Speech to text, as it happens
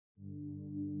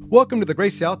Welcome to the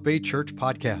Grace South Bay Church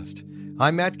Podcast.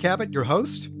 I'm Matt Cabot, your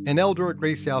host and elder at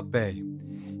Grace South Bay.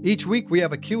 Each week we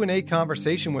have a Q&A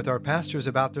conversation with our pastors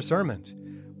about their sermons.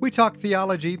 We talk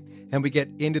theology and we get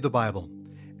into the Bible.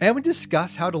 And we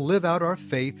discuss how to live out our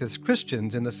faith as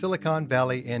Christians in the Silicon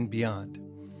Valley and beyond.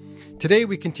 Today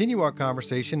we continue our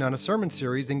conversation on a sermon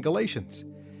series in Galatians.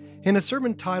 In a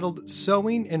sermon titled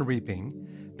Sowing and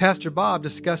Reaping, Pastor Bob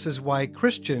discusses why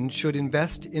Christians should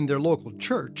invest in their local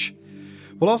church.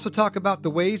 We'll also talk about the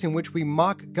ways in which we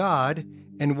mock God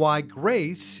and why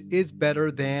grace is better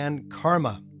than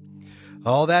karma.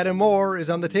 All that and more is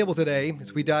on the table today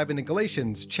as we dive into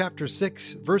Galatians chapter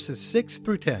 6, verses 6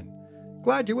 through 10.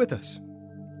 Glad you're with us.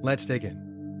 Let's dig in.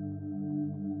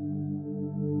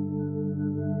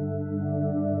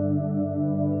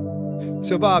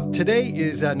 So, Bob, today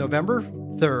is November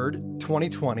 3rd,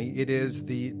 2020. It is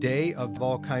the day of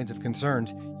all kinds of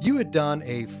concerns. You had done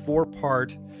a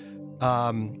four-part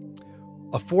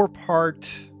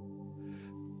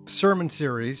sermon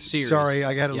series. Sorry,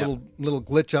 I got a little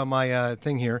glitch on my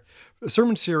thing here. A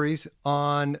sermon series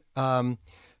on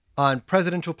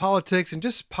presidential politics and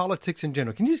just politics in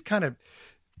general. Can you just kind of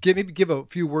give a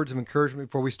few words of encouragement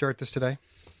before we start this today?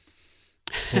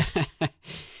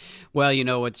 Well, you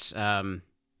know what's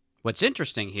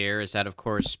interesting here is that, of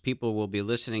course, people will be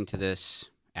listening to this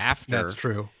after That's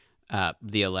true.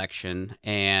 The election,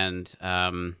 and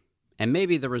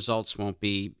maybe the results won't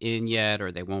be in yet,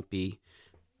 or they won't be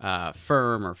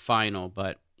firm or final.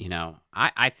 But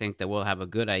I think that we'll have a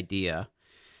good idea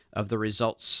of the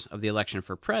results of the election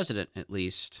for president, at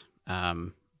least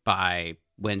by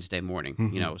Wednesday morning.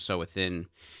 Mm-hmm. So within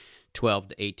 12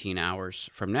 to 18 hours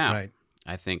from now, Right.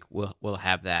 I think we'll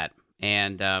have that.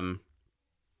 And I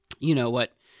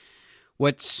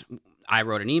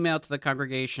wrote an email to the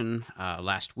congregation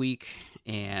last week,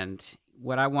 and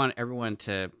what I want everyone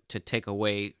to take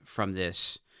away from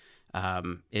this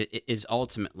is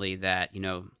ultimately that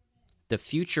the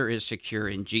future is secure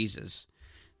in Jesus,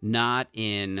 not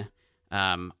in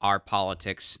our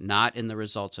politics, not in the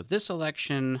results of this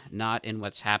election, not in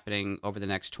what's happening over the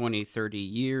next 20, 30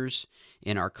 years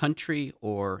in our country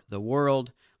or the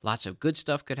world. Lots of good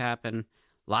stuff could happen.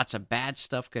 Lots of bad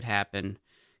stuff could happen.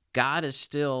 God is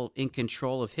still in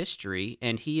control of history,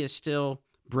 and he is still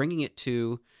bringing it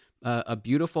to a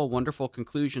beautiful, wonderful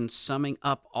conclusion, summing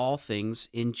up all things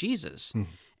in Jesus. Mm-hmm.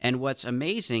 And what's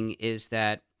amazing is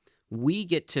that we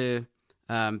get to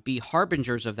be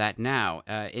harbingers of that now.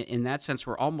 In that sense,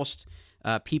 we're almost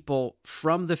people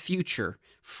from the future,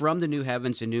 from the new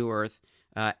heavens and new earth,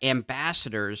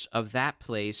 ambassadors of that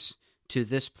place to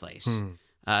this place.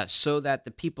 Mm-hmm. So that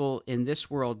the people in this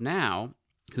world now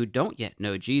who don't yet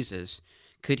know Jesus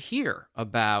could hear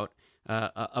about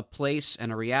a place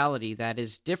and a reality that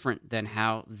is different than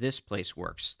how this place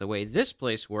works. The way this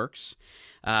place works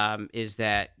is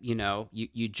that,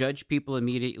 you judge people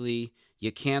immediately,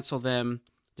 you cancel them,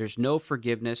 there's no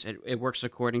forgiveness. It works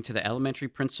according to the elementary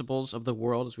principles of the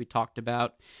world, as we talked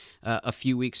about a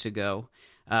few weeks ago.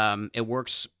 It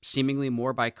works seemingly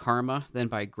more by karma than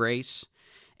by grace.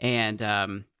 And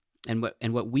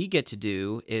what we get to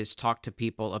do is talk to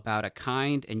people about a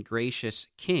kind and gracious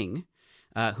King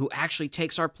who actually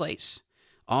takes our place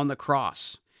on the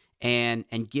cross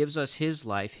and gives us his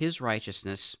life, his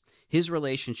righteousness, his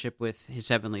relationship with his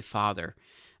heavenly Father.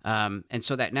 And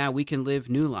so that now we can live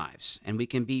new lives, and we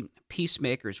can be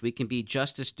peacemakers, we can be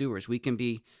justice doers, we can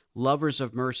be lovers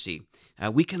of mercy.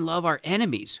 We can love our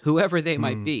enemies, whoever they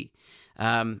might be.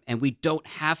 And we don't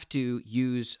have to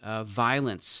use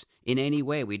violence in any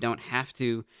way. We don't have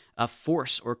to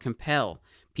force or compel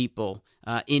people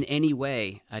in any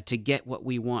way to get what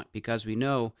we want, because we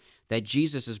know that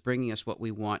Jesus is bringing us what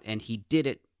we want, and he did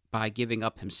it by giving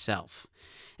up himself.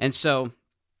 And so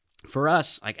for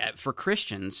us, for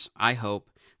Christians, I hope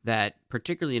that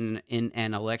particularly in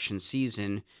an election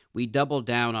season, we double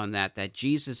down on that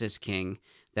Jesus is King,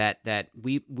 that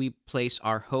we place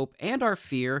our hope and our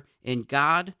fear in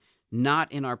God,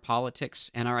 not in our politics,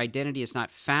 and our identity is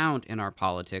not found in our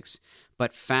politics,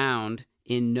 but found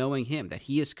in knowing him, that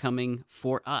he is coming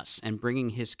for us and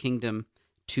bringing his kingdom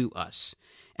to us.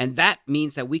 And that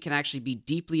means that we can actually be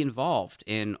deeply involved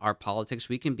in our politics.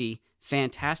 We can be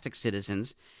fantastic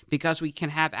citizens because we can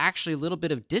have actually a little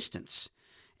bit of distance,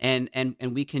 and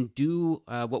we can do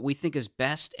what we think is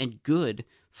best and good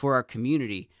for our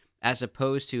community, as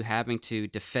opposed to having to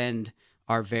defend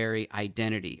our very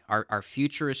identity. Our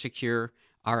future is secure,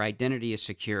 our identity is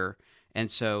secure,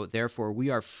 and so therefore we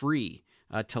are free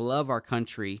to love our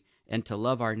country and to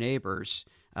love our neighbors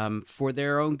for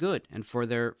their own good and for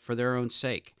their own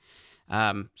sake.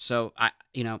 So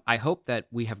I hope that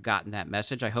we have gotten that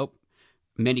message. I hope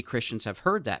many Christians have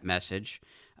heard that message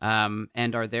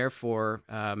and are therefore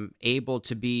able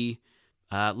to be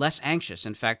less anxious.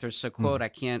 In fact, there's a quote, I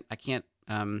can't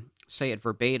say it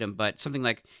verbatim, but something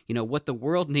like, what the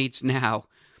world needs now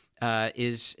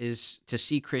is to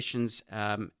see Christians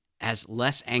as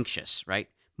less anxious, right?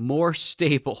 More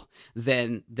stable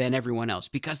than everyone else,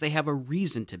 because they have a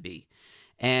reason to be.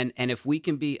 And if we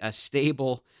can be a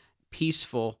stable,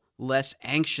 peaceful, less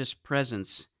anxious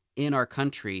presence in our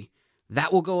country,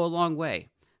 that will go a long way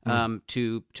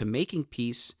to making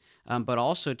peace, but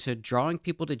also to drawing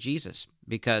people to Jesus,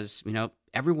 because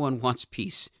everyone wants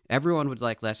peace. Everyone would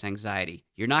like less anxiety.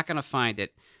 You're not going to find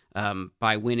it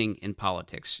by winning in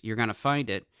politics. You're going to find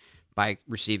it by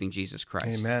receiving Jesus Christ.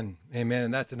 Amen. Amen.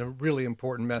 And that's a really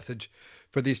important message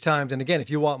for these times. And again, if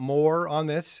you want more on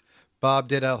this, Bob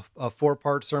did a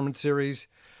 4-part sermon series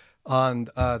on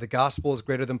the gospel is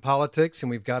greater than politics, and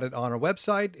we've got it on our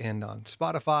website and on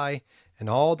Spotify and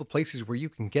all the places where you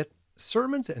can get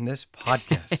sermons and this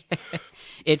podcast.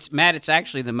 It's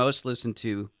actually the most listened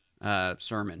to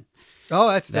sermon. Oh,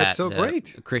 that's so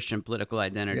great. Christian political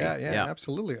identity. Yeah,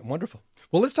 absolutely. Wonderful.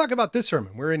 Well, let's talk about this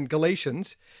sermon. We're in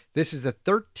Galatians. This is the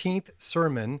 13th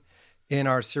sermon in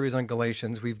our series on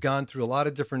Galatians. We've gone through a lot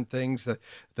of different things,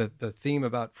 the theme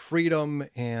about freedom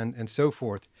and so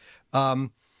forth.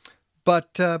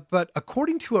 But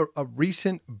according to a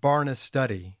recent Barna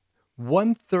study,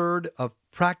 1/3 of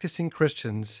practicing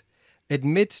Christians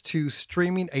admits to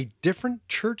streaming a different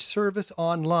church service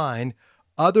online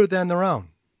other than their own,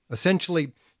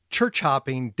 essentially church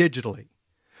hopping digitally.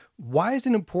 Why is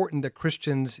it important that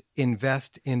Christians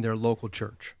invest in their local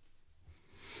church?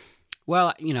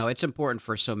 Well, it's important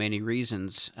for so many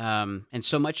reasons. And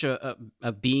so much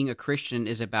of being a Christian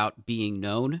is about being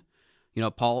known.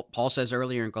 Paul says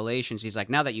earlier in Galatians, he's like,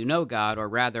 now that you know God, or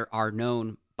rather are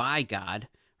known by God,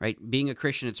 right? Being a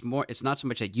Christian, it's not so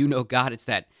much that you know God, it's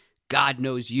that God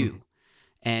knows you.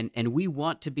 And we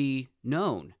want to be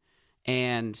known.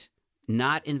 And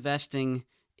not investing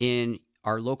in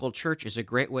our local church is a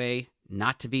great way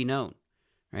not to be known,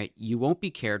 right? You won't be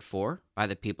cared for by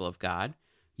the people of God.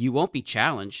 You won't be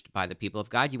challenged by the people of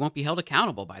God. You won't be held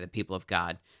accountable by the people of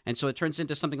God. And so it turns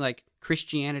into something like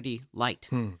Christianity light.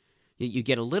 You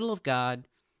get a little of God,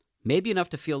 maybe enough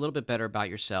to feel a little bit better about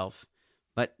yourself,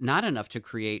 but not enough to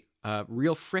create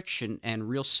real friction and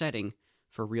real setting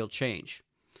for real change.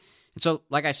 And so,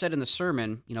 like I said in the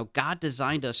sermon, God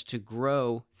designed us to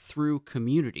grow through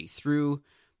community, through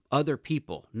other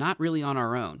people, not really on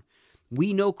our own.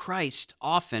 We know Christ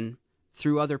often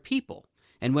through other people.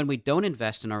 And when we don't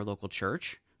invest in our local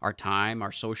church, our time,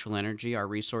 our social energy, our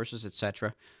resources,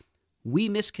 etc., we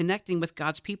miss connecting with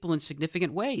God's people in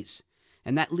significant ways.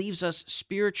 And that leaves us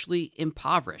spiritually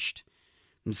impoverished.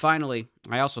 And finally,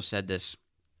 I also said this,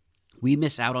 we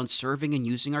miss out on serving and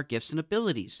using our gifts and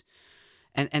abilities.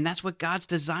 And that's what God's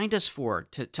designed us for,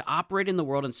 to operate in the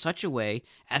world in such a way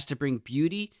as to bring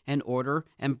beauty and order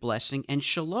and blessing and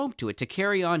shalom to it, to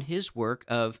carry on His work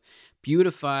of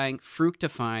beautifying,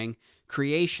 fructifying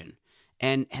creation.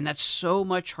 And that's so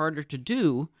much harder to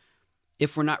do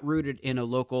if we're not rooted in a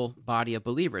local body of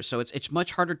believers. So it's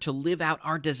much harder to live out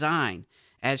our design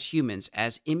as humans,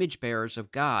 as image bearers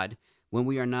of God, when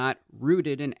we are not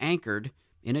rooted and anchored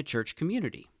in a church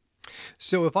community.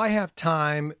 So if I have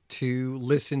time to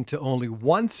listen to only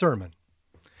one sermon,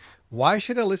 why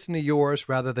should I listen to yours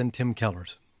rather than Tim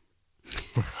Keller's?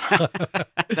 I'm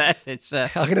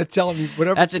going to tell him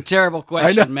whatever. That's a terrible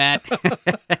question, Matt.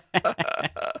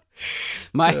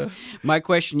 My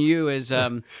question to you is,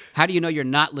 how do you know you're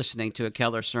not listening to a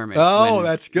Keller sermon?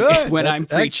 That's good. When that's I'm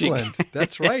preaching. Excellent.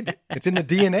 That's right. It's in the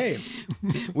DNA.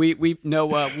 We know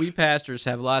we pastors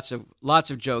have lots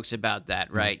of jokes about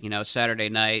that, right? Saturday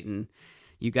night and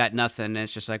you got nothing, and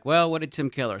it's just like, well, what did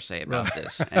Tim Keller say about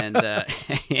this? And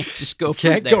just go from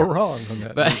there. Can't go wrong on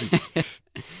that.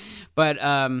 But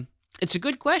it's a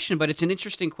good question, but it's an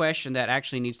interesting question that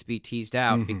actually needs to be teased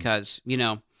out because,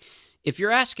 if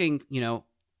you're asking,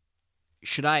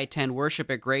 should I attend worship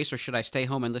at Grace or should I stay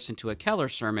home and listen to a Keller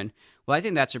sermon? Well, I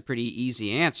think that's a pretty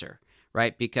easy answer,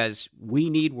 right? Because we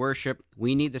need worship,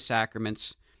 we need the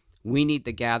sacraments, we need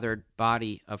the gathered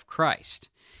body of Christ.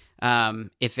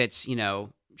 If it's,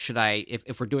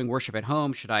 if we're doing worship at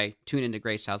home, should I tune into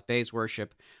Grace South Bay's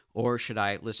worship or should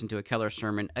I listen to a Keller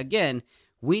sermon? Again,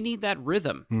 we need that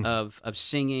rhythm of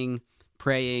singing,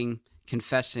 praying,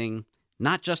 confessing,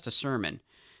 not just a sermon.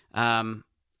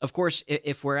 Of course,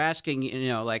 if we're asking,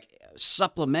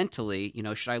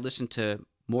 supplementally, should I listen to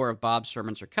more of Bob's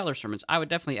sermons or Keller sermons? I would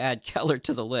definitely add Keller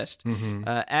to the list.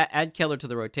 Add Keller to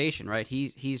the rotation, right?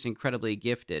 He's incredibly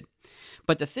gifted.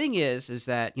 But the thing is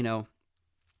that,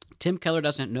 Tim Keller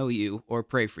doesn't know you or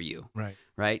pray for you.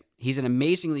 Right? He's an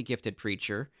amazingly gifted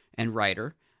preacher and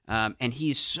writer, and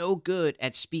he's so good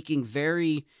at speaking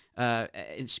very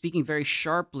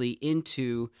sharply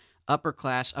into upper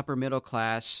class, upper middle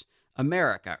class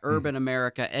America, urban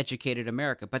America, educated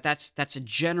America. But that's a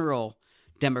general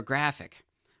demographic,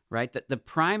 right? That the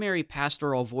primary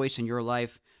pastoral voice in your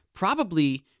life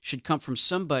probably should come from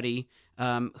somebody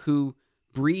who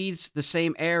breathes the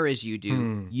same air as you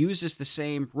do, uses the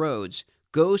same roads,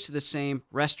 goes to the same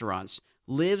restaurants,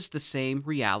 lives the same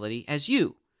reality as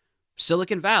you.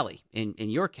 Silicon Valley, in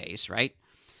your case, right?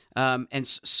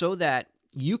 So that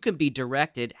you can be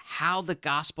directed how the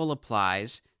gospel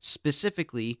applies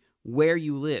specifically where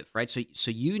you live, right?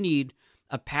 So you need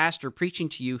a pastor preaching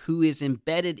to you who is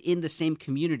embedded in the same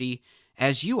community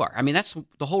as you are. I mean, that's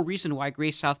the whole reason why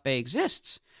Grace South Bay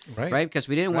exists, right? Because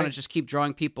we didn't want to just keep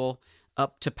drawing people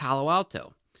up to Palo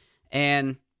Alto.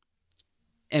 And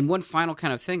one final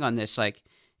kind of thing on this, like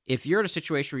if you're in a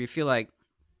situation where you feel like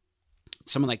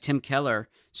someone like Tim Keller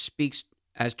speaks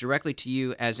as directly to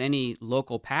you as any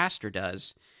local pastor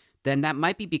does, then that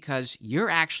might be because you're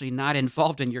actually not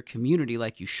involved in your community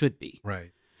like you should be.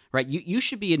 Right. You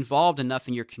should be involved enough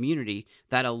in your community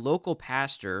that a local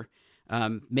pastor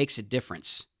makes a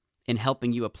difference in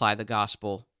helping you apply the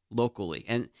gospel locally.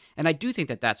 And I do think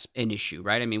that that's an issue,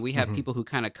 right? I mean, we have people who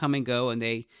kind of come and go, and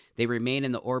they remain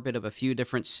in the orbit of a few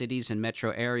different cities and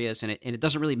metro areas, and it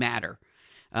doesn't really matter.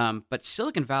 But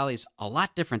Silicon Valley is a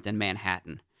lot different than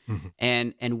Manhattan.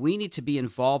 And we need to be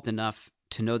involved enough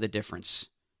to know the difference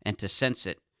and to sense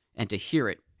it and to hear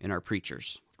it in our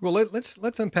preachers. Well,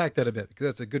 let's unpack that a bit, because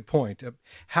that's a good point.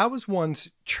 How is one's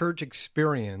church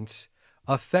experience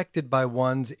affected by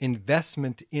one's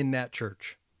investment in that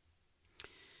church?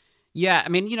 Yeah, I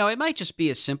mean, it might just be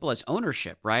as simple as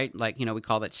ownership, right? Like, we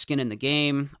call that skin in the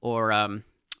game, or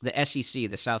the SEC,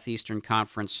 the Southeastern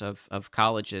Conference of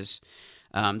Colleges.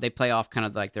 They play off kind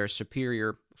of like their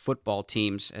superior football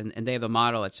teams, and they have a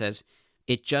motto that says,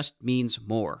 "It just means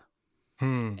more."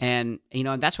 And,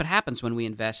 and that's what happens when we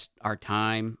invest our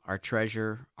time, our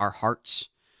treasure, our hearts.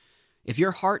 If your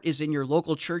heart is in your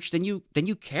local church, then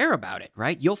you care about it,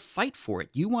 right? You'll fight for it.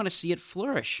 You want to see it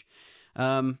flourish.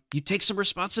 You take some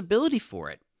responsibility for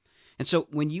it. And so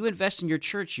when you invest in your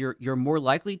church, you're more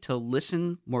likely to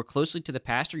listen more closely to the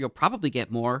pastor. You'll probably get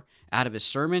more out of his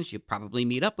sermons. You'll probably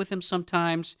meet up with him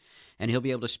sometimes, and he'll be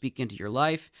able to speak into your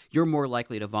life. You're more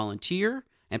likely to volunteer,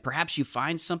 and perhaps you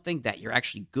find something that you're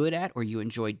actually good at or you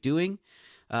enjoy doing.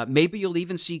 Maybe you'll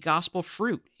even see gospel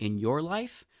fruit in your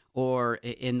life or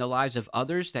in the lives of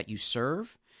others that you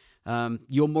serve.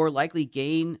 You'll more likely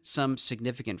gain some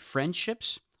significant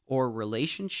friendships or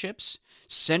relationships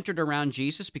centered around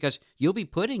Jesus, because you'll be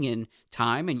putting in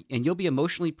time and you'll be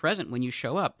emotionally present when you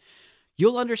show up.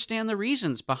 You'll understand the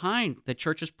reasons behind the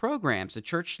church's programs, the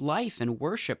church life and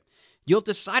worship. You'll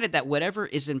decide that whatever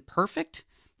is imperfect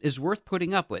is worth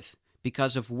putting up with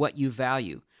because of what you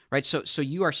value, right? So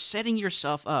you are setting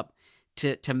yourself up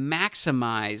to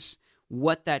maximize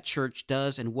what that church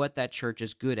does and what that church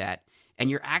is good at. And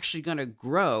you're actually going to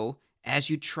grow as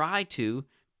you try to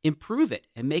improve it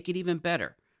and make it even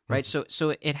better, right? So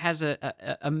it has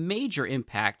a major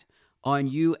impact on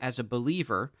you as a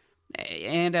believer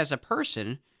and as a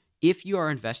person if you are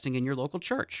investing in your local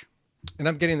church. And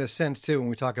I'm getting the sense, too, when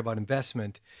we talk about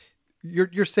investment,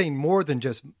 you're saying more than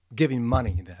just giving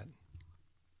money then.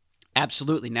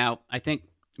 Absolutely. Now, I think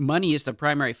money is the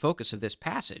primary focus of this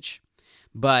passage,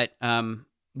 but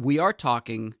we are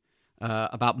talking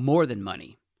about more than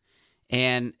money.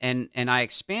 And I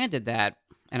expanded that,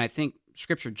 and I think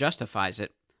Scripture justifies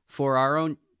it for our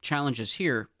own challenges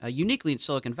here, uniquely in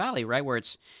Silicon Valley, right? Where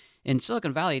in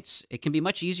Silicon Valley, it can be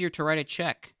much easier to write a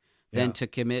check than to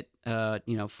commit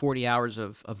 40 hours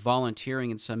of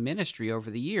volunteering in some ministry over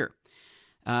the year.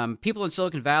 People in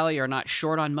Silicon Valley are not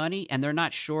short on money, and they're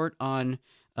not short on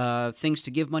things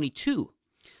to give money to,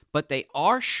 but they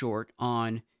are short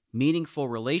on meaningful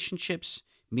relationships,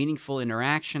 meaningful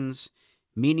interactions,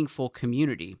 meaningful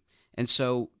community. And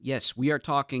so, yes, we are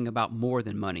talking about more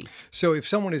than money. So if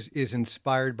someone is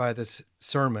inspired by this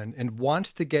sermon and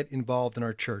wants to get involved in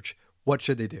our church, what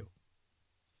should they do?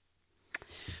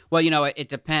 Well, it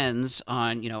depends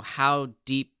on, how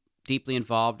deeply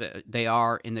involved they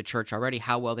are in the church already,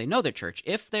 how well they know the church.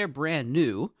 If they're brand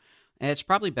new, it's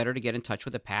probably better to get in touch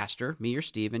with a pastor, me or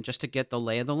Stephen, just to get the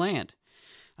lay of the land.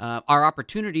 Our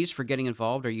opportunities for getting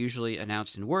involved are usually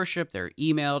announced in worship. They're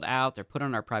emailed out. They're put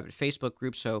on our private Facebook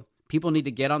group. So people need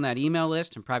to get on that email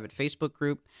list and private Facebook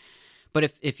group.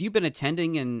 But if you've been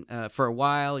attending and for a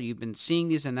while, you've been seeing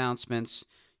these announcements,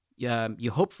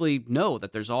 you hopefully know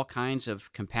that there's all kinds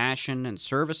of compassion and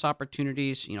service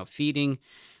opportunities, feeding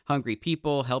hungry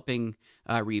people, helping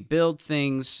rebuild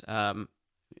things,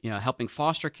 helping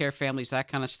foster care families, that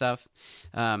kind of stuff.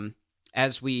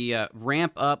 As we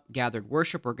ramp up gathered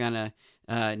worship, we're going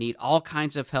to need all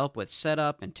kinds of help with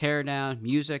setup and tear down,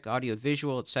 music, audio,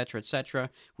 visual, etc., etc.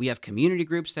 We have community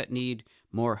groups that need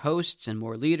more hosts and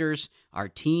more leaders. Our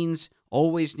teens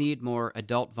always need more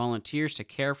adult volunteers to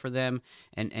care for them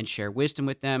and share wisdom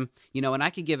with them. And I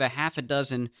could give a half a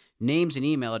dozen names and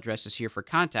email addresses here for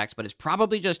contacts, but it's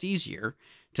probably just easier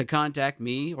to contact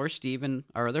me or Stephen,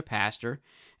 our other pastor,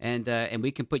 and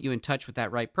we can put you in touch with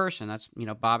that right person. That's,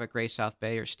 Bob at Grace South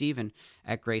Bay or Stephen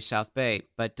at Grace South Bay.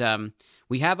 But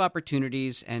we have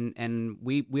opportunities, and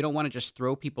we don't want to just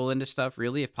throw people into stuff,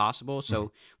 really, if possible.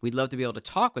 So we'd love to be able to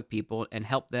talk with people and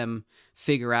help them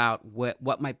figure out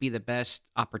what might be the best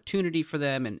opportunity for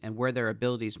them and where their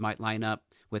abilities might line up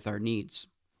with our needs.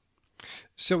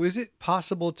 So is it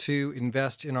possible to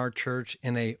invest in our church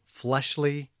in a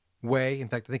fleshly way? In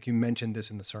fact, I think you mentioned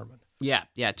this in the sermon.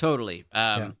 Yeah, totally.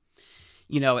 So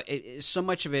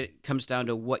much of it comes down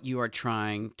to what you are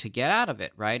trying to get out of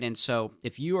it, right? And so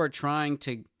if you are trying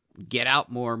to get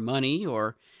out more money,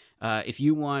 or if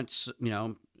you want,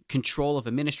 control of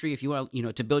a ministry, if you want,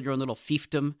 to build your own little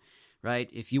fiefdom, right?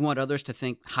 If you want others to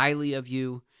think highly of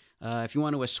you, if you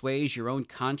want to assuage your own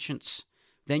conscience,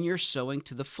 then you're sowing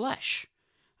to the flesh.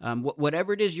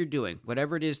 Whatever it is you're doing,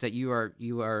 whatever it is that you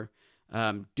are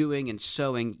doing and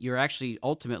sowing, you're actually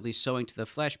ultimately sowing to the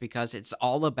flesh because it's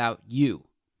all about you.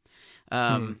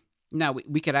 Now,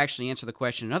 we could actually answer the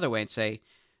question another way and say,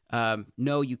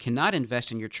 no, you cannot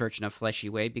invest in your church in a fleshy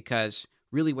way, because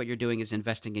really what you're doing is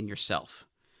investing in yourself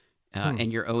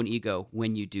and your own ego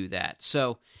when you do that.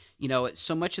 So,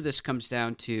 so much of this comes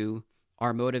down to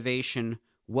our motivation,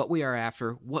 what we are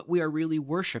after, what we are really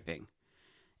worshiping.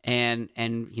 And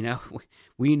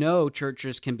we know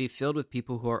churches can be filled with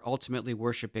people who are ultimately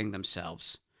worshiping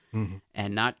themselves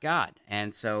and not God.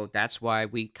 And so that's why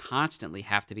we constantly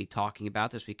have to be talking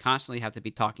about this. We constantly have to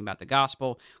be talking about the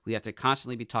gospel. We have to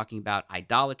constantly be talking about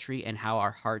idolatry and how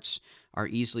our hearts are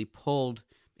easily pulled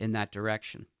in that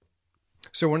direction.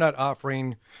 So we're not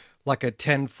offering like a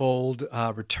tenfold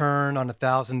return on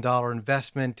 $1,000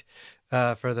 investment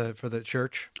for the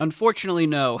church? Unfortunately,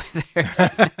 no.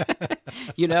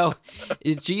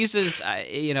 Jesus.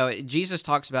 Jesus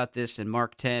talks about this in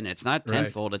Mark 10. It's not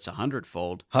tenfold; it's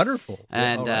 100-fold. 100-fold,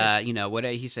 and what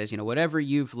he says, whatever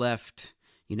you've left,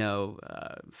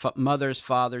 mothers,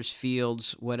 fathers,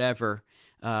 fields, whatever,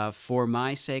 for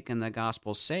my sake and the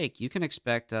gospel's sake, you can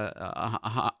expect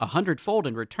a 100-fold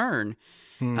in return.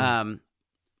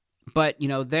 But,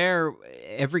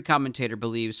 every commentator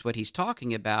believes what he's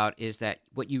talking about is that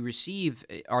what you receive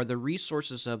are the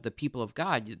resources of the people of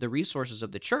God, the resources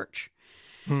of the church.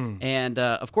 And,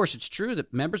 of course, it's true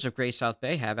that members of Grace South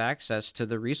Bay have access to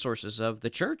the resources of the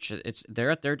church.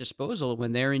 They're at their disposal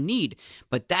when they're in need.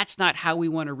 But that's not how we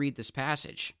want to read this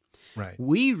passage. Right.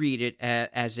 We read it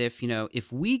as if,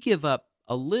 if we give up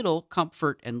a little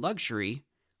comfort and luxury,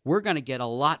 we're going to get a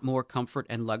lot more comfort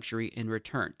and luxury in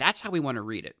return. That's how we want to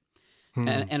read it.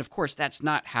 And of course, that's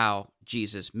not how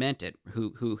Jesus meant it,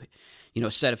 who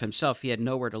said of himself he had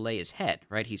nowhere to lay his head,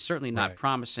 right? He's certainly not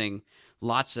promising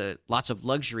lots of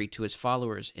luxury to his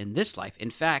followers in this life.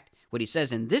 In fact, what he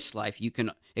says, in this life, you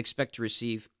can expect to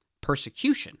receive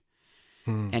persecution.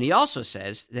 And he also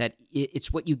says that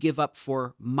it's what you give up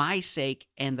for my sake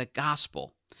and the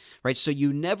gospel, right? So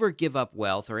you never give up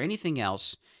wealth or anything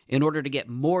else in order to get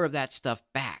more of that stuff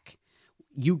back.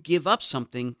 You give up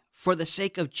something for the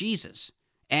sake of Jesus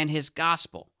and his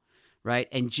gospel, right?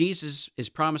 And Jesus is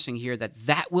promising here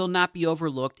that will not be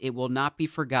overlooked. It will not be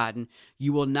forgotten.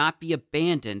 You will not be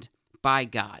abandoned by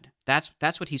God.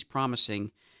 That's what he's promising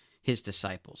his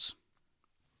disciples.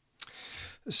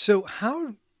 So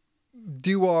how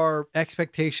do our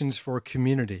expectations for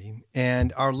community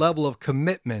and our level of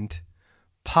commitment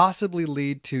possibly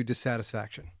lead to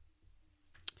dissatisfaction?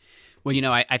 Well,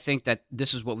 I think that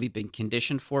this is what we've been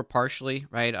conditioned for partially,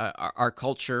 right? Our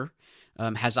culture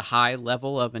has a high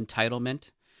level of entitlement.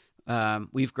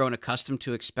 We've grown accustomed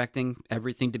to expecting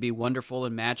everything to be wonderful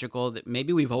and magical. That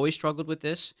maybe we've always struggled with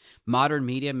this. Modern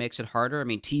media makes it harder. I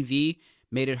mean, TV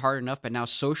made it hard enough, but now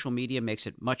social media makes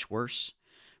it much worse,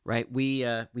 right? We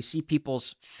see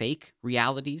people's fake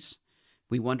realities.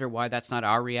 We wonder why that's not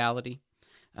our reality.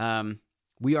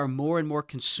 We are more and more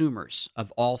consumers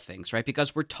of all things, right?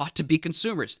 Because we're taught to be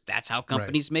consumers. That's how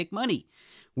companies make money.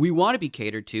 We want to be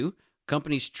catered to.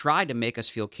 Companies try to make us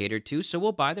feel catered to, so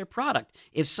we'll buy their product.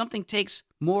 If something takes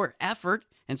more effort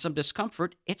and some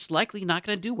discomfort, it's likely not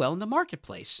going to do well in the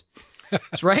marketplace.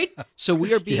 Right? So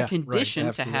we are being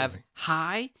conditioned to have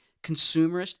high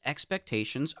consumerist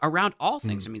expectations around all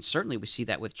things. I mean, certainly we see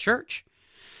that with church.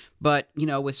 But,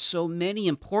 with so many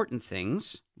important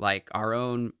things like our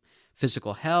own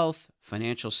physical health,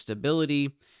 financial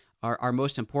stability, our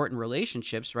most important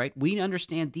relationships, right? We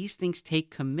understand these things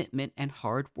take commitment and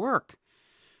hard work.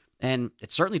 And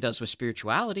it certainly does with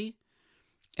spirituality.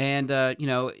 And,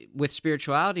 with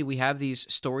spirituality, we have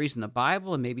these stories in the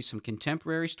Bible and maybe some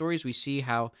contemporary stories. We see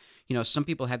how, some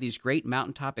people have these great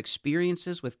mountaintop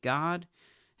experiences with God,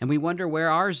 and we wonder where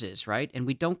ours is, right? And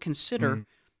we don't consider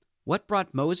what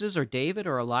brought Moses or David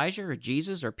or Elijah or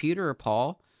Jesus or Peter or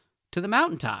Paul to the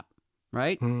mountaintop,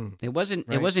 right? It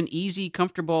wasn't easy,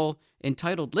 comfortable,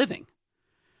 entitled living.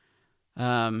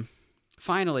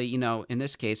 Finally, in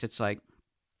this case, it's like,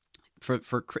 for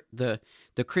the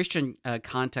Christian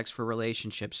context for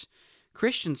relationships,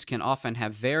 Christians can often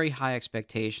have very high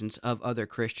expectations of other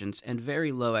Christians and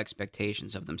very low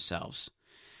expectations of themselves.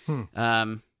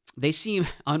 They seem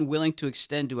unwilling to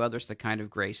extend to others the kind of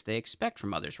grace they expect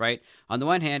from others, right? On the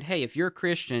one hand, hey, if you're a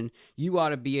Christian, you ought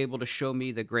to be able to show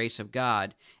me the grace of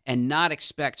God and not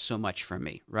expect so much from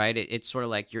me, right? It's sort of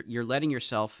like you're letting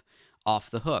yourself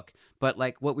off the hook. But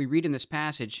like what we read in this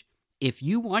passage, if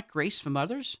you want grace from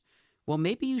others, well,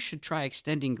 maybe you should try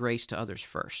extending grace to others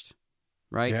first,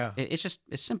 right? Yeah. It's just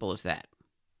as simple as that.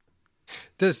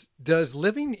 Does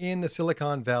living in the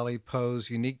Silicon Valley pose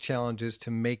unique challenges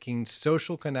to making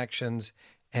social connections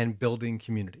and building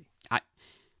community?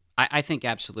 I think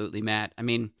absolutely, Matt. I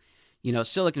mean,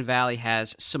 Silicon Valley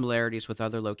has similarities with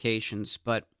other locations,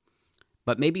 but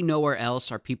maybe nowhere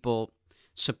else are people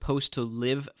supposed to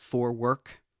live for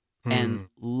work and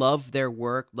love their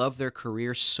work, love their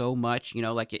career so much.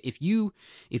 Like if you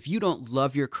don't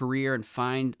love your career and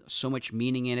find so much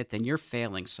meaning in it, then you're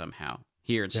failing somehow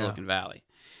here in Silicon Valley.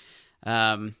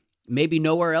 Maybe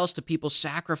nowhere else do people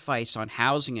sacrifice on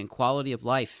housing and quality of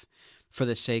life for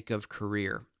the sake of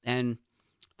career. And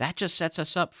that just sets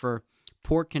us up for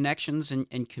poor connections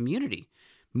and community.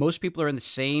 Most people are in the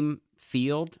same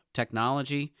field,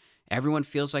 technology. Everyone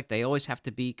feels like they always have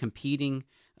to be competing,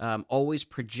 always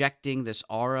projecting this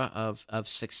aura of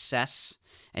success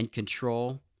and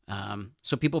control.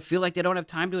 So people feel like they don't have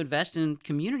time to invest in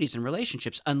communities and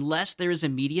relationships unless there is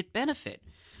immediate benefit,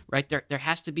 right? There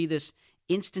has to be this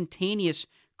instantaneous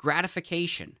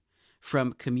gratification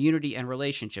from community and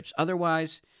relationships.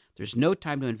 Otherwise, there's no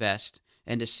time to invest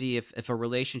and to see if a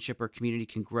relationship or community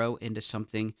can grow into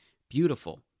something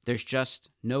beautiful. There's just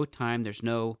no time. There's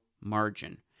no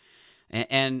margin.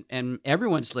 And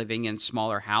everyone's living in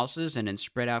smaller houses and in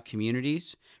spread out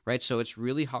communities, right? So it's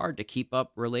really hard to keep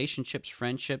up relationships,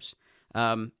 friendships.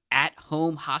 At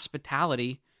home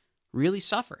hospitality really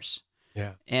suffers.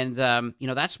 Yeah. And,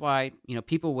 that's why,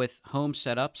 people with home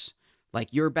setups like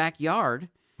your backyard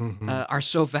are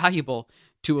so valuable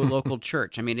to a local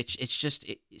church. I mean,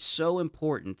 it's so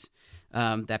important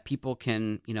that people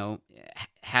can,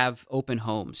 have open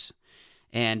homes.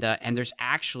 And there's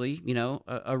actually,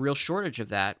 a real shortage of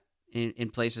that in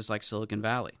places like Silicon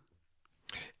Valley.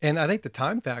 And I think the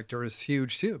time factor is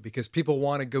huge too, because people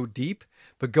want to go deep,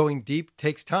 but going deep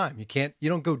takes time. You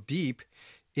don't go deep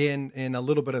in a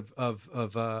little bit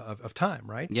of time,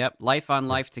 right? Yep, life on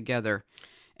life together,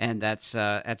 and that's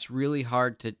really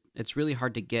hard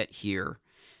to get here.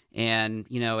 And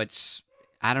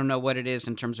I don't know what it is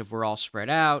in terms of we're all spread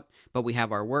out, but we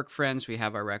have our work friends, we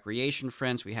have our recreation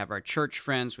friends, we have our church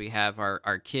friends, we have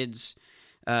our kids,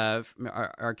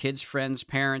 our kids' friends,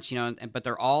 parents, but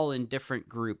they're all in different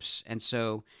groups. And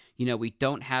so, we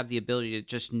don't have the ability to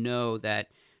just know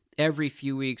that every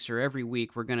few weeks or every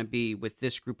week we're going to be with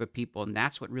this group of people. And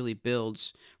that's what really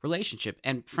builds relationship.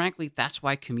 And frankly, that's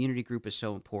why community group is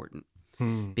so important.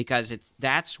 Because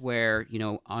that's where,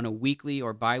 on a weekly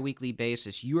or biweekly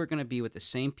basis, you are going to be with the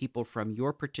same people from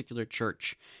your particular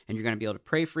church, and you're going to be able to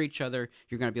pray for each other.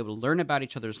 You're going to be able to learn about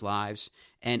each other's lives.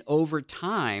 And over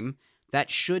time,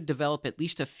 that should develop at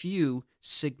least a few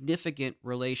significant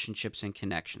relationships and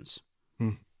connections.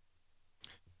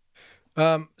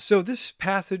 So this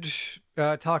passage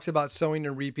talks about sowing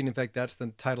and reaping. In fact, that's the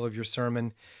title of your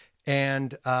sermon.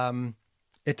 And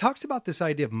it talks about this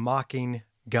idea of mocking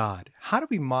God. How do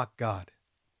we mock God?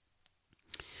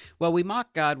 Well, we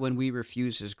mock God when we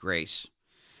refuse His grace.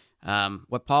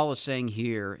 What Paul is saying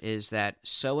here is that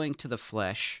sowing to the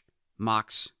flesh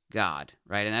mocks God,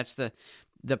 right? And that's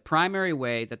the primary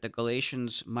way that the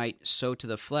Galatians might sow to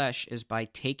the flesh is by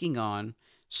taking on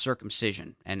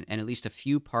circumcision and at least a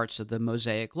few parts of the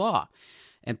Mosaic law.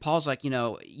 And Paul's like,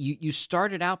 you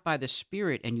started out by the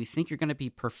Spirit and you think you're going to be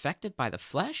perfected by the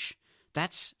flesh?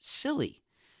 That's silly.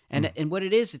 And what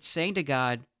it is, it's saying to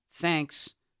God,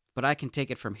 thanks, but I can take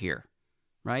it from here,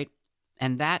 right?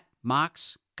 And that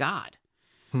mocks God.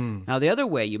 Now, the other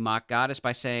way you mock God is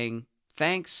by saying,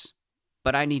 thanks,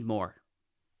 but I need more.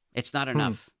 It's not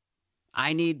enough.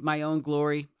 I need my own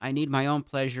glory. I need my own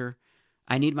pleasure.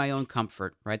 I need my own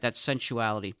comfort, right? That's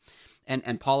sensuality.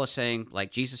 And Paul is saying,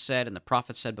 like Jesus said and the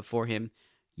prophet said before him,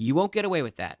 you won't get away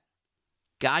with that.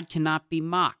 God cannot be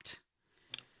mocked.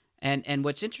 And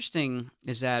what's interesting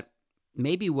is that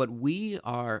maybe what we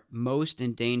are most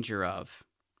in danger of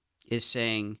is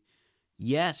saying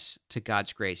yes to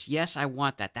God's grace. Yes, I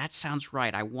want that. That sounds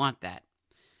right. I want that.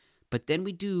 But then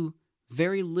we do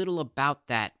very little about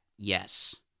that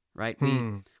yes, right?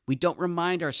 We don't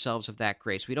remind ourselves of that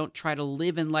grace. We don't try to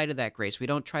live in light of that grace. We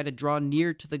don't try to draw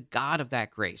near to the God of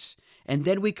that grace. And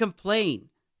then we complain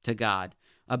to God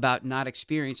about not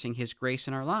experiencing his grace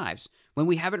in our lives when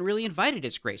we haven't really invited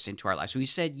his grace into our lives. So we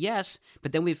said yes,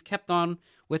 but then we've kept on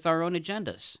with our own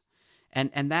agendas.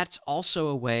 And that's also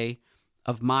a way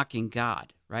of mocking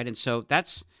God, right? And so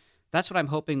that's what I'm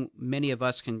hoping many of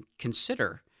us can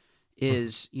consider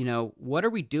is, what are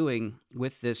we doing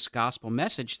with this gospel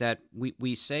message that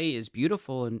we say is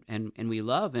beautiful and we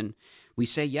love and we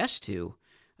say yes to?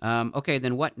 Okay,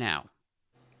 then what now?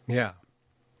 Yeah.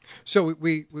 So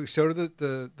we sow to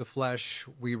the flesh,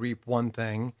 we reap one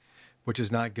thing, which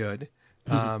is not good.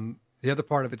 The other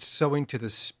part of it's sowing to the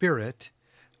Spirit.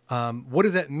 What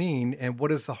does that mean, and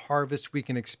what is the harvest we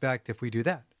can expect if we do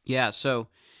that? Yeah, so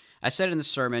I said in the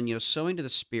sermon, sowing to the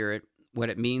Spirit, what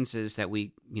it means is that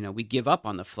we give up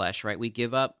on the flesh, right? We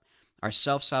give up our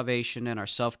self-salvation and our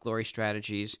self-glory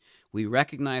strategies. We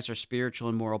recognize our spiritual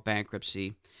and moral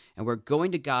bankruptcy, and we're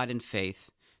going to God in faith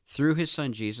through his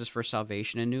son Jesus for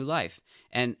salvation and new life.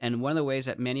 And one of the ways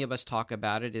that many of us talk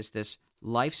about it is this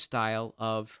lifestyle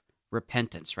of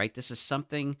repentance, right? This is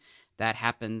something that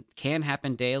can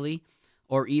happen daily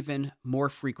or even more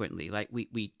frequently. Like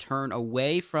we turn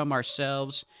away from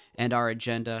ourselves and our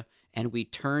agenda, and we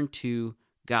turn to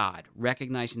God,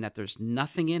 recognizing that there's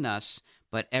nothing in us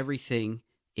but everything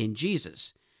in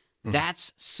Jesus.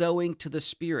 That's sowing to the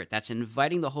Spirit. That's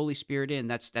inviting the Holy Spirit in.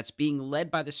 That's being led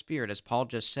by the Spirit, as Paul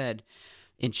just said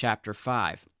in chapter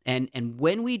 5. And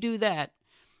when we do that,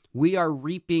 we are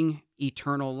reaping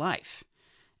eternal life.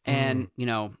 And,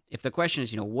 if the question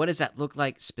is, what does that look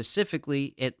like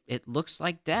specifically? It looks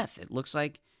like death. It looks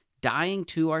like dying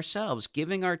to ourselves,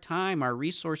 giving our time, our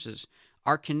resources,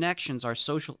 our connections, our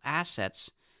social assets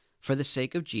for the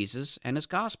sake of Jesus and his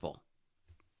gospel.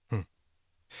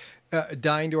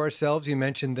 Dying to ourselves, you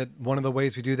mentioned that one of the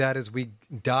ways we do that is we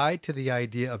die to the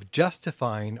idea of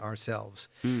justifying ourselves.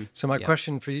 So my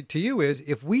question to you is,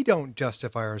 if we don't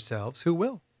justify ourselves, who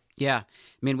will? Yeah,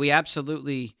 we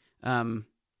absolutely,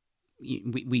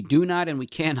 we do not and we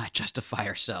cannot justify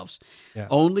ourselves. Yeah.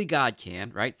 Only God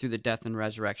can, right, through the death and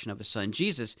resurrection of his son,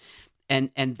 Jesus.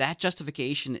 And that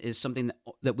justification is something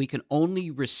that we can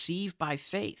only receive by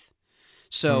faith.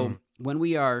 So when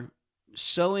we are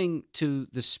sowing to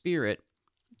the Spirit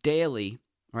daily,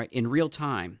 right, in real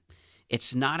time,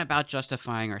 it's not about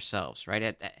justifying ourselves,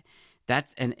 right?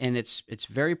 That's it's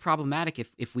very problematic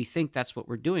if we think that's what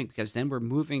we're doing, because then we're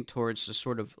moving towards the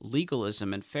sort of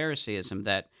legalism and Pharisaism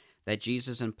that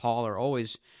Jesus and Paul are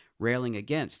always railing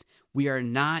against. We are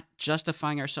not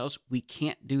justifying ourselves. We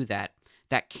can't do that.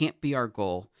 That can't be our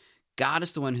goal. God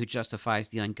is the one who justifies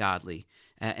the ungodly.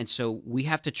 And so we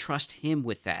have to trust him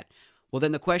with that. Well,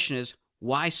 then the question is,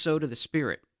 why sow to the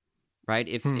Spirit, right?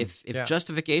 If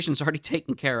justification is already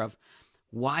taken care of,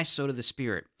 why sow to the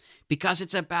Spirit? Because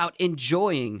it's about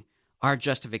enjoying our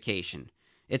justification.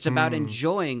 It's about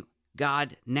enjoying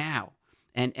God now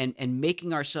and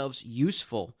making ourselves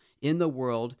useful in the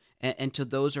world and to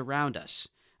those around us.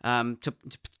 To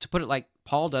put it like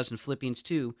Paul does in Philippians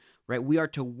 2, right? We are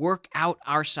to work out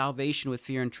our salvation with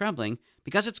fear and trembling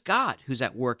because it's God who's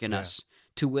at work in us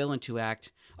to will and to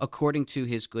act according to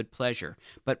his good pleasure.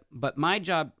 But my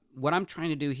job, what I'm trying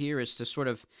to do here is to sort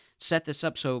of set this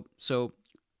up so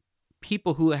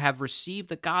people who have received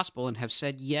the gospel and have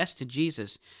said yes to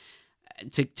Jesus,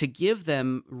 to give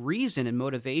them reason and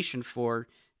motivation for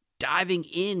diving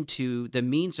into the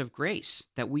means of grace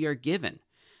that we are given.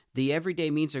 The everyday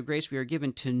means of grace we are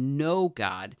given to know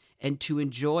God and to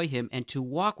enjoy him and to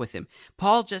walk with him.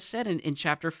 Paul just said in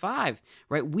chapter 5,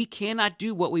 right, we cannot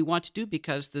do what we want to do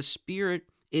because the Spirit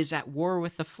is at war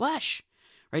with the flesh,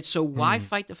 right? So why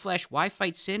fight the flesh? Why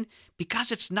fight sin?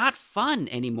 Because it's not fun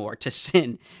anymore to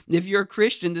sin. If you're a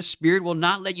Christian, the Spirit will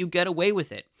not let you get away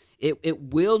with it. It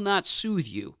will not soothe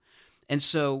you. And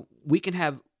so we can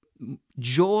have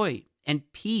joy and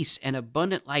peace and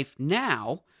abundant life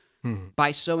now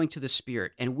by sowing to the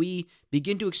Spirit. And we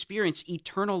begin to experience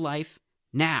eternal life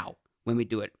now when we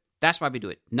do it. That's why we do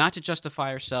it. Not to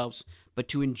justify ourselves, but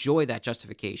to enjoy that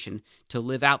justification, to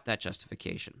live out that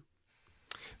justification.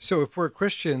 So if we're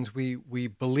Christians, we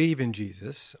believe in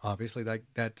Jesus. Obviously,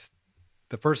 that's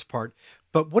the first part.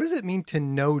 But what does it mean to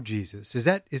know Jesus? Is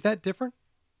that different?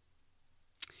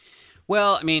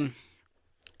 Well, I mean,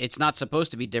 it's not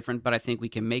supposed to be different, but I think we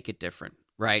can make it different,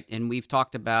 right? And we've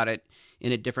talked about it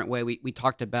in a different way. We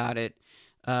talked about it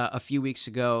a few weeks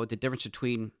ago, the difference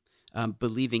between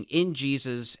believing in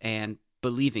Jesus and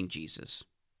believing Jesus,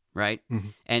 right? Mm-hmm.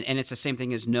 And it's the same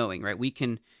thing as knowing, right? We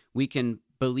can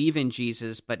believe in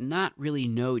Jesus, but not really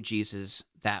know Jesus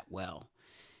that well.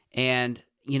 And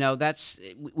that's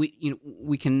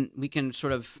we can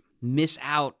sort of miss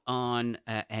out on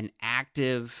an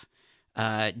active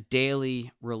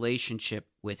daily relationship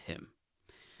with him.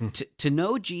 To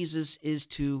know Jesus is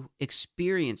to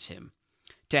experience him,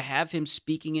 to have him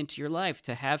speaking into your life,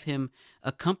 to have him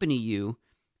accompany you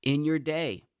in your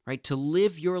day, right? To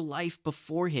live your life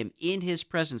before him, in his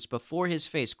presence, before his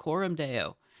face, coram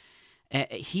Deo.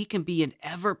 He can be an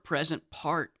ever-present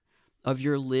part of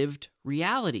your lived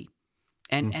reality.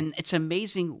 And it's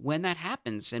amazing when that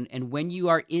happens, and when you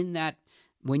are in that,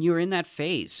 when you're in that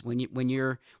phase, when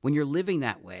you're living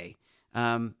that way,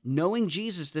 knowing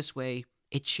Jesus this way,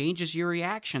 it changes your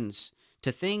reactions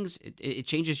to things. It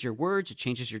changes your words. It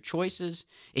changes your choices.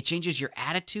 It changes your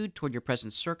attitude toward your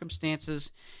present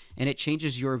circumstances, and it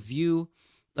changes your view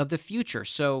of the future.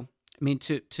 So, I mean,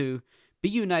 to be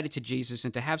united to Jesus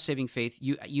and to have saving faith,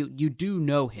 you do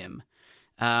know him.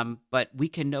 But we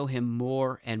can know him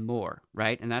more and more,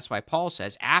 right? And that's why Paul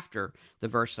says, after the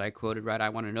verse that I quoted, right, I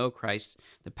want to know Christ,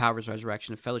 the power of his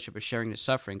resurrection, the fellowship of sharing his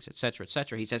sufferings, etc.,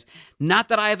 etc. He says, not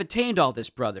that I have attained all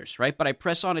this, brothers, right? But I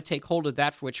press on to take hold of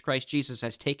that for which Christ Jesus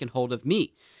has taken hold of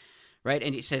me, right?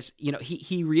 And he says,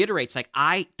 he reiterates, like,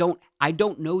 I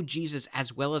don't know Jesus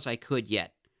as well as I could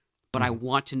yet, but I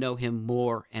want to know him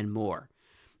more and more.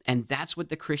 And that's what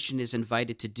the Christian is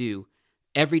invited to do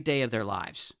every day of their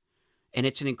lives. And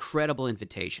it's an incredible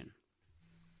invitation.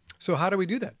 So how do we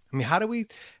do that? I mean, how do we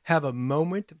have a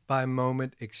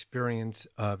moment-by-moment experience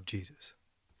of Jesus?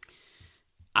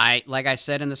 Like I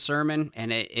said in the sermon,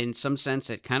 and in some sense,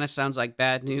 it kind of sounds like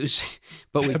bad news,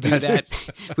 but we do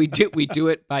that. we do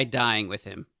it by dying with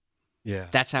him. Yeah,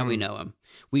 that's how we know him.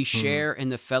 We share in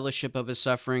the fellowship of his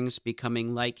sufferings,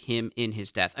 becoming like him in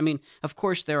his death. I mean, of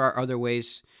course, there are other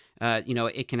ways.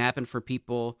 It can happen for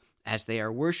people as they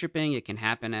are worshiping. It can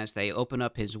happen as they open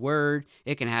up his word.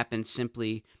 It can happen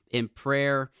simply in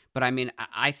prayer. But I mean,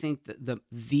 I think that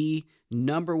the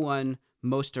number one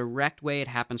most direct way it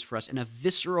happens for us, in a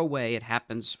visceral way it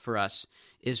happens for us,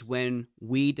 is when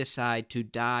we decide to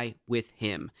die with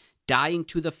him, dying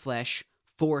to the flesh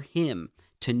for him,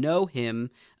 to know him,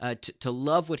 to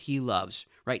love what he loves,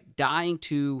 right? Dying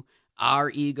to our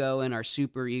ego and our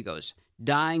super egos,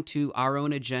 dying to our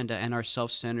own agenda and our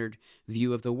self-centered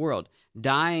view of the world,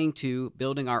 dying to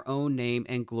building our own name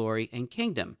and glory and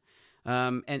kingdom.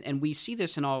 And we see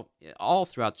this in all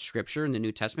throughout Scripture in the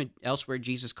New Testament. Elsewhere,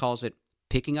 Jesus calls it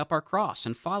picking up our cross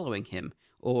and following him,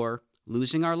 or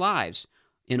losing our lives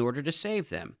in order to save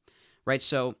them. Right?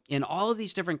 So in all of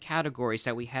these different categories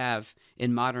that we have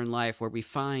in modern life where we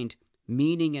find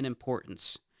meaning and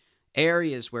importance,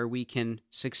 areas where we can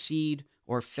succeed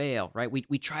or fail, right?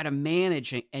 We try to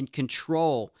manage and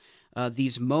control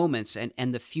these moments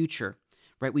and the future,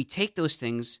 right? We take those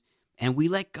things and we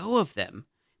let go of them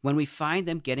when we find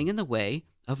them getting in the way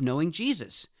of knowing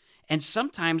Jesus. And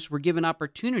sometimes we're given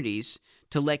opportunities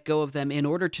to let go of them in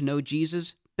order to know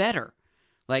Jesus better.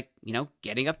 Like,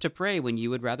 getting up to pray when you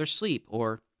would rather sleep,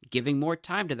 or giving more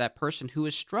time to that person who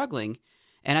is struggling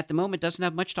and at the moment doesn't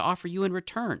have much to offer you in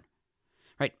return,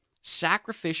 right?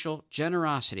 Sacrificial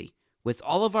generosity with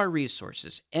all of our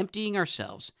resources, emptying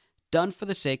ourselves, done for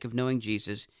the sake of knowing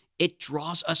Jesus, it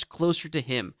draws us closer to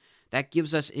him. That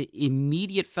gives us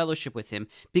immediate fellowship with him,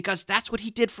 because that's what he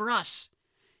did for us.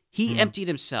 He emptied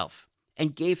himself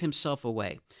and gave himself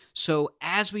away. So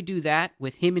as we do that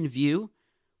with him in view,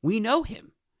 we know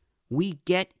him. We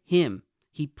get him.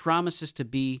 He promises to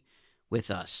be with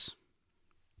us.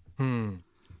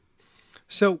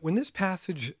 So when this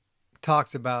passage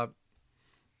talks about,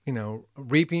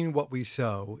 reaping what we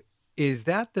sow, is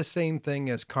that the same thing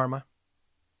as karma?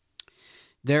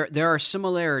 There are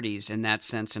similarities in that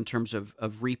sense in terms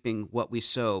of reaping what we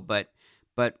sow, but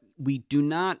we do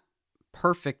not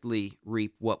perfectly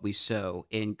reap what we sow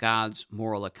in God's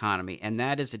moral economy. And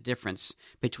that is a difference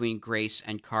between grace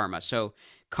and karma. So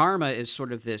karma is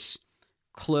sort of this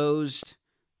closed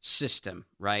system,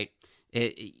 right?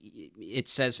 It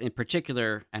says in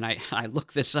particular, and I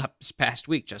looked this up this past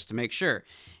week just to make sure,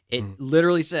 it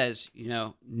literally says,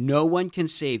 no one can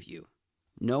save you.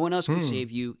 No one else can save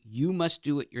you. You must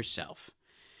do it yourself.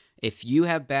 If you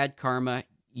have bad karma,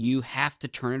 you have to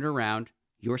turn it around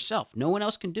yourself. No one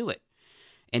else can do it.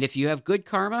 And if you have good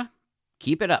karma,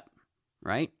 keep it up,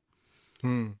 right?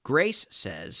 Grace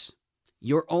says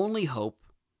your only hope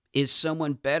is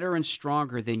someone better and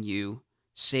stronger than you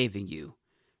saving you,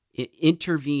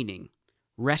 intervening,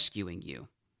 rescuing you.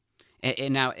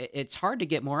 And now it's hard to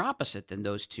get more opposite than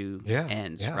those two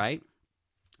ends, right?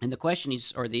 And the question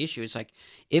is, or the issue is like,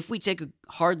 if we take a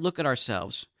hard look at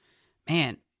ourselves,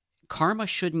 man, karma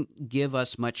shouldn't give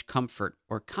us much comfort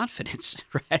or confidence,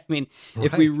 right? I mean,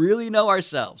 if we really know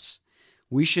ourselves,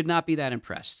 we should not be that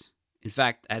impressed. In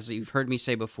fact, as you've heard me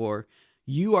say before,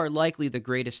 you are likely the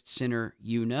greatest sinner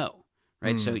you know,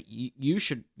 right? So you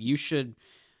should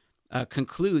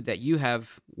conclude that you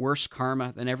have worse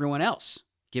karma than everyone else,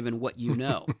 given what you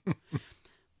know.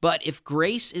 But if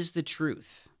grace is the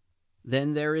truth,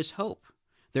 then there is hope.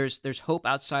 There's hope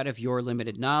outside of your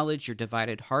limited knowledge, your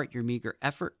divided heart, your meager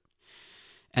effort.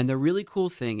 And the really cool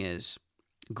thing is,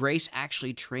 grace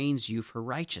actually trains you for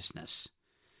righteousness,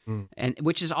 and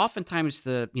which is oftentimes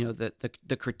the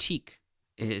critique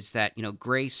is that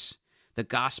grace, the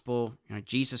gospel,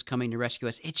 Jesus coming to rescue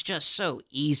us. It's just so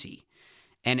easy,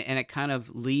 and it kind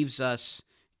of leaves us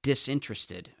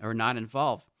disinterested or not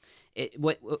involved.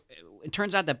 It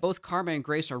turns out that both karma and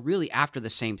grace are really after the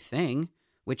same thing,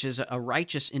 which is a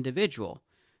righteous individual.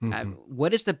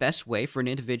 What is the best way for an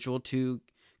individual to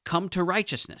come to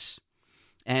righteousness?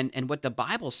 And what the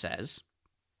Bible says,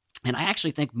 and I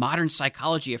actually think modern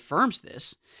psychology affirms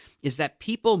this, is that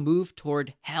people move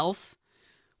toward health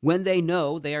when they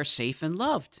know they are safe and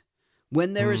loved,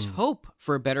 when there is hope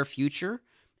for a better future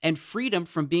and freedom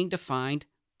from being defined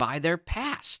by their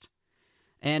past.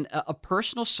 And a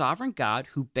personal sovereign God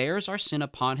who bears our sin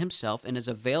upon himself and is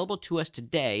available to us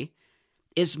today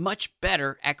is much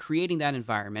better at creating that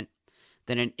environment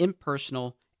than an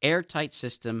impersonal, airtight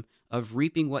system of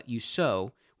reaping what you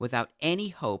sow without any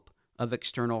hope of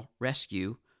external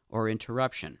rescue or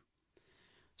interruption.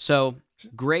 So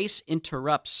grace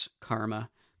interrupts karma.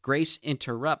 Grace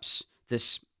interrupts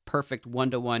this perfect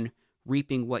one-to-one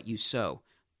reaping what you sow.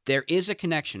 There is a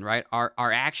connection, right? Our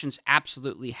actions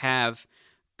absolutely have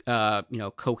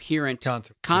coherent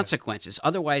consequences.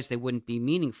 Otherwise, they wouldn't be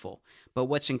meaningful. But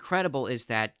what's incredible is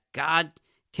that God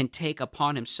can take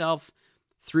upon himself,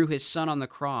 through his Son on the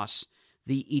cross,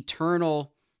 the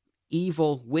eternal,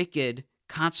 evil, wicked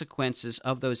consequences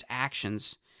of those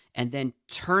actions, and then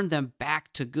turn them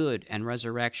back to good and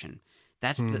resurrection.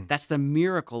 That's the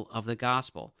miracle of the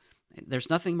gospel.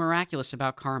 There's nothing miraculous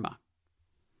about karma.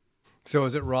 So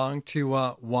is it wrong to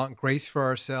want grace for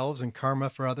ourselves and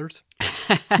karma for others?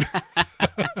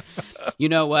 You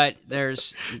know what?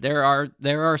 There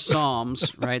are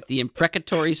psalms, right? The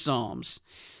imprecatory psalms,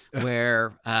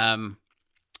 where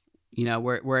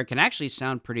where it can actually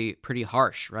sound pretty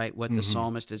harsh, right? What the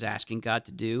psalmist is asking God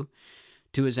to do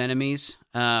to his enemies.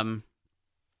 And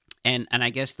I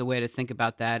guess the way to think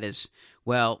about that is,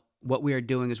 well, what we are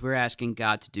doing is we're asking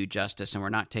God to do justice, and we're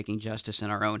not taking justice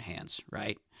in our own hands,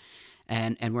 right?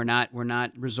 And we're not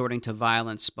resorting to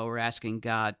violence, but we're asking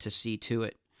God to see to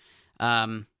it.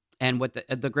 And what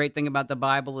the great thing about the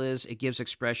Bible is, it gives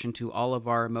expression to all of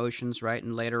our emotions, right?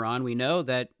 And later on, we know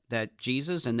that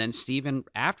Jesus and then Stephen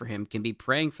after him can be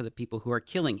praying for the people who are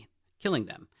killing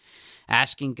them,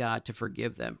 asking God to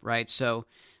forgive them, right? So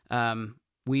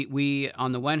we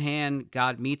on the one hand,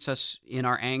 God meets us in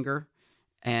our anger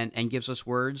and gives us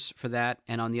words for that.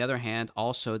 And on the other hand,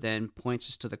 also then points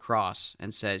us to the cross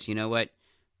and says, you know what?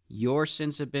 Your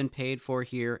sins have been paid for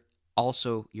here,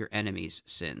 also your enemies'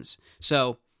 sins.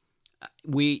 So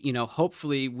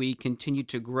hopefully we continue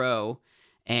to grow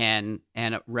and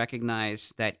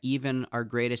recognize that even our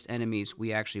greatest enemies,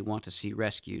 we actually want to see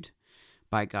rescued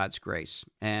by God's grace.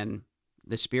 And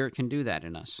the Spirit can do that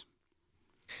in us.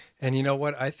 And you know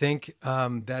what? I think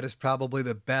that is probably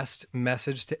the best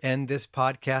message to end this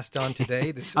podcast on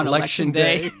today, this on election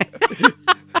day.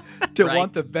 To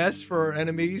want the best for our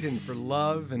enemies and for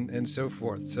love and so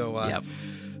forth. So,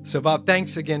 So Bob,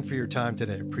 thanks again for your time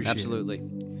today. Appreciate Absolutely. it.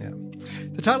 Absolutely.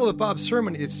 The title of Bob's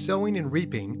sermon is Sowing and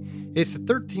Reaping. It's the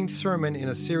 13th sermon in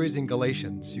a series in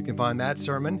Galatians. You can find that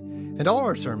sermon and all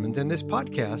our sermons in this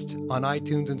podcast on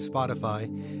iTunes and Spotify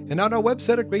and on our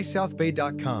website at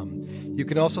gracesouthbay.com. You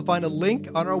can also find a link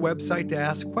on our website to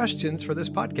ask questions for this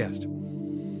podcast.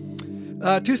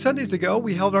 2 Sundays ago,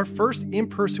 we held our first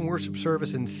in-person worship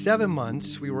service in 7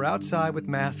 months. We were outside with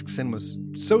masks and was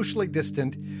socially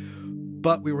distant,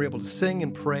 but we were able to sing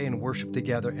and pray and worship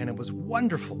together, and it was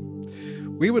wonderful.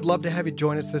 We would love to have you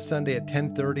join us this Sunday at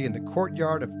 10:30 in the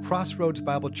courtyard of Crossroads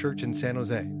Bible Church in San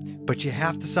Jose, but you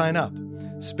have to sign up.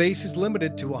 Space is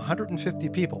limited to 150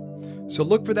 people, so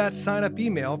look for that sign-up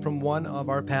email from one of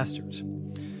our pastors.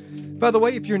 By the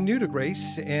way, if you're new to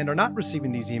Grace and are not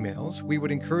receiving these emails, we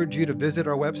would encourage you to visit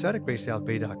our website at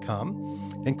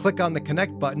gracesouthbay.com and click on the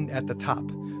Connect button at the top.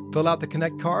 Fill out the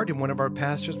Connect card and one of our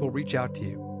pastors will reach out to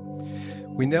you.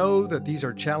 We know that these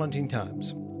are challenging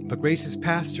times, but Grace's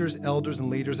pastors, elders,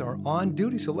 and leaders are on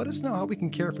duty, so let us know how we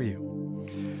can care for you.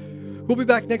 We'll be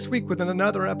back next week with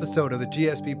another episode of the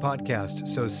GSB podcast,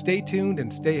 so stay tuned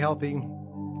and stay healthy.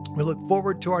 We look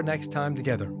forward to our next time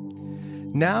together.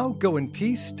 Now go in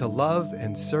peace to love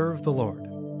and serve the Lord.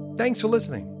 Thanks for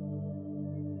listening.